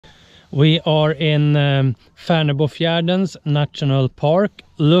We are in Färnbofjärdens National Park.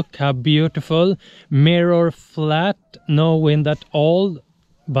 Look how beautiful. Mirror flat, no wind at all,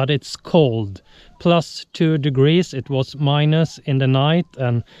 but it's cold. +2 degrees. It was minus in the night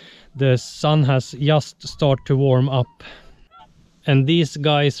and the sun has just started to warm up. And these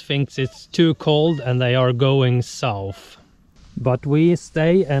guys think it's too cold and they are going south. But we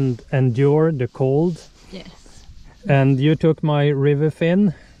stay and endure the cold. Yes. And you took my river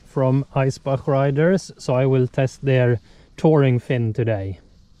fin from Eisbach riders, so I will test their touring fin today.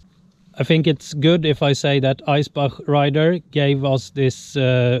 I think it's good if I say that Eisbach rider gave us this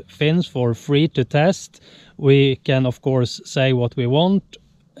fins for free to test. We can of course say what we want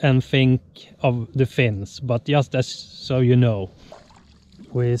and think of the fins, but just as so you know.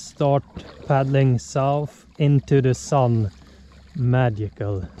 We start paddling south into the sun.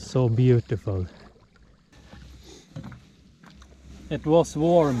 Magical, so beautiful. It was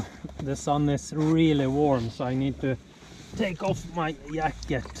warm. The sun is really warm, so I need to take off my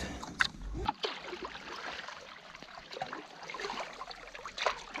jacket.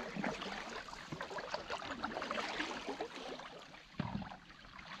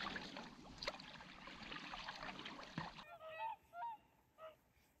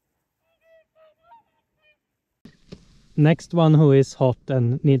 Next one who is hot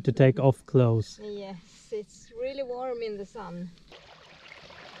and need to take off clothes. Yes, it's really warm in the sun.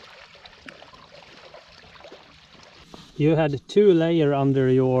 You had 2 layers under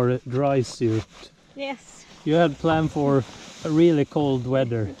your dry suit. Yes. You had planned for a really cold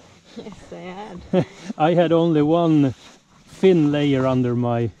weather. Yes, I had. I had only 1 thin layer under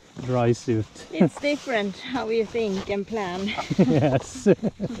my dry suit. It's different how you think and plan. Yes.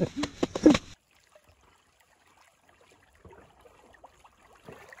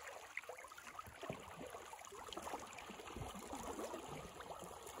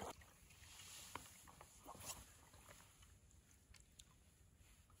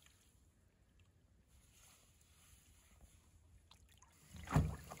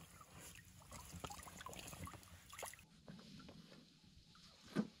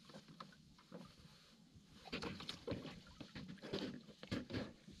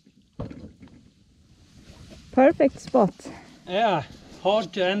 Perfect spot. Yeah,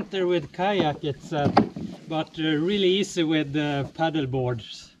 hard to enter with kayak, it's but really easy with paddle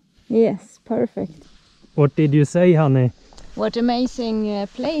boards. Yes, perfect. What did you say, honey? What amazing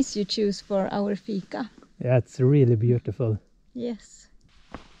place you choose for our fika. Yeah, it's really beautiful. Yes.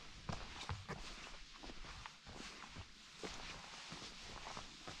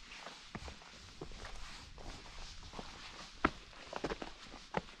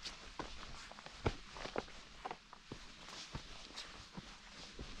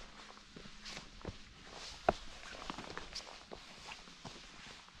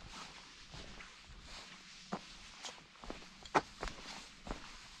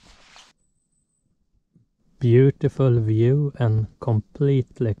 Beautiful view and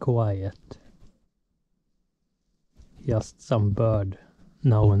completely quiet. Just some bird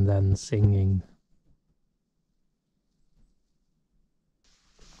now and then singing.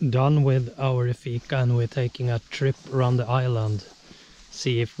 Done with our fika and we're taking a trip around the island.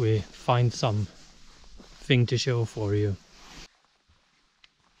 See if we find something to show for you.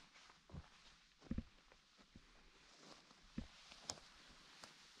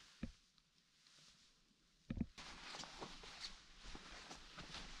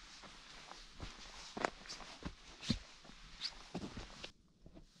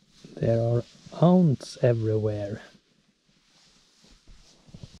 There are ants everywhere.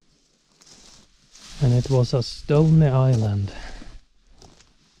 And it was a stony island.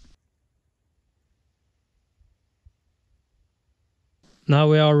 Now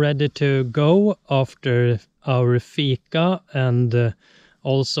we are ready to go after our fika and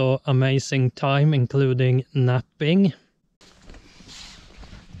also amazing time including napping.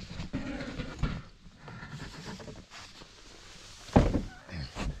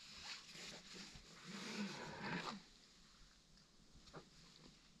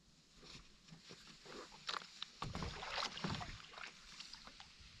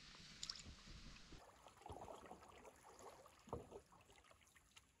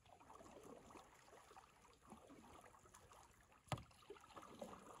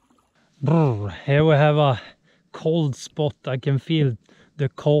 Here we have a cold spot. I can feel the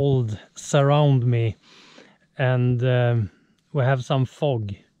cold surround me, and we have some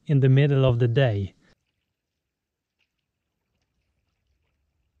fog in the middle of the day.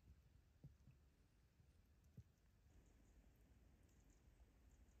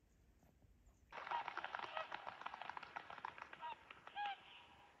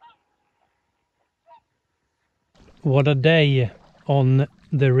 What a day on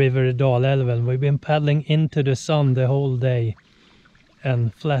the river Dalälven. We've been paddling into the sun the whole day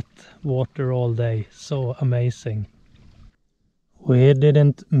and flat water all day. So amazing. We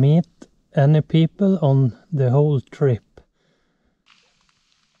didn't meet any people on the whole trip.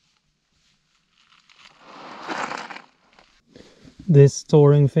 This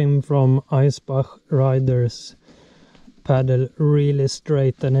touring fin from Eisbach riders paddle really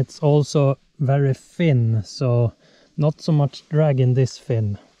straight, and it's also very thin, so not so much drag in this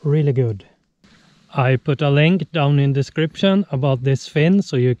fin. Really good. I put a link down in description about this fin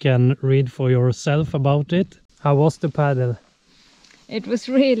so you can read for yourself about it. How was the paddle? It was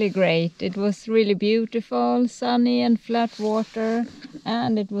really great. It was really beautiful, sunny and flat water,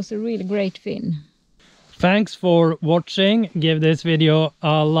 and it was a really great fin. Thanks for watching. Give this video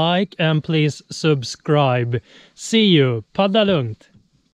a like and please subscribe. See you. Paddla lugnt!